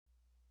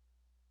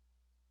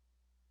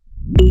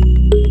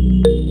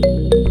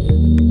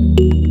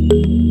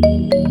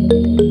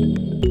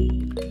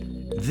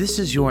this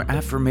is your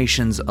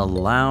Affirmations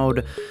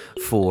Aloud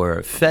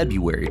for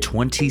February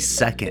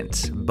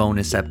 22nd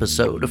bonus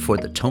episode for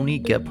the Tony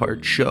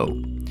Gebhardt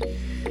Show.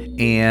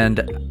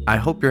 And I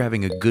hope you're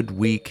having a good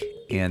week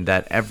and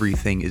that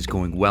everything is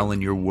going well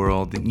in your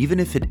world. And even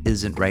if it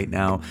isn't right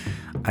now,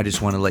 I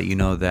just want to let you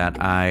know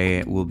that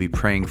I will be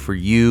praying for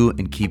you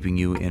and keeping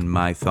you in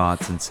my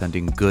thoughts and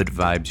sending good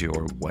vibes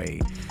your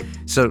way.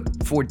 So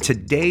for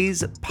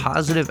today's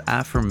positive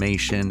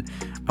affirmation,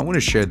 I want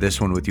to share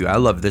this one with you. I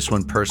love this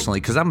one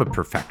personally because I'm a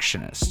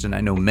perfectionist, and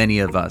I know many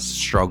of us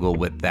struggle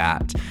with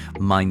that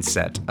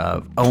mindset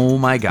of, oh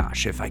my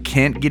gosh, if I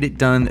can't get it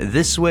done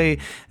this way,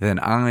 then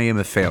I am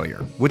a failure,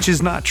 which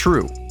is not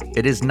true.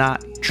 It is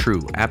not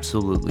true.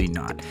 Absolutely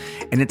not.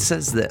 And it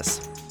says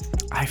this: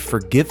 I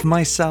forgive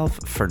myself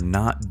for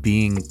not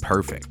being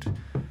perfect.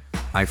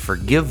 I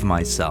forgive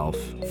myself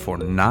for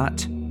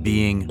not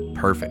being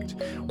perfect.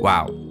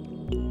 Wow.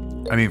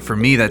 I mean, for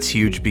me, that's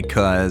huge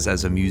because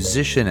as a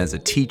musician, as a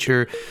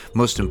teacher,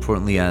 most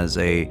importantly, as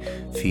a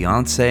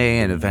fiance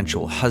and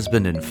eventual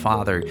husband and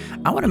father,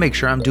 I want to make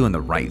sure I'm doing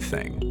the right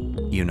thing.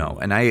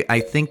 And I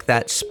think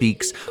that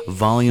speaks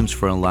volumes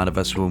for a lot of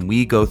us when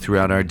we go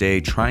throughout our day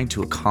trying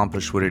to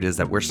accomplish what it is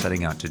that we're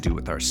setting out to do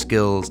with our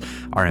skills,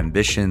 our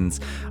ambitions,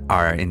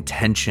 our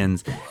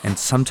intentions, and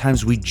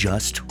sometimes we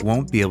just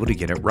won't be able to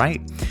get it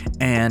right.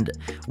 And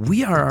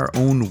we are our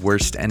own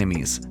worst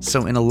enemies.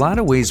 So in a lot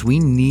of ways, we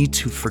need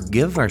to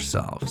forgive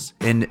ourselves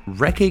and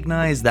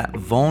recognize that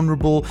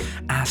vulnerable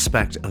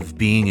aspect of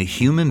being a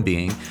human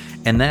being,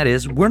 and that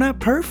is we're not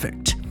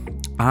perfect.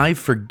 I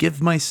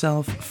forgive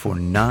myself for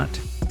not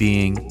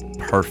being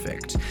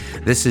perfect.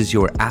 This is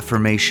your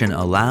Affirmation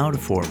Aloud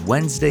for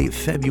Wednesday,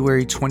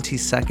 February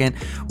 22nd.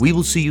 We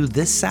will see you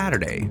this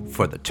Saturday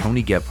for the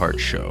Tony Gebhardt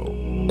Show.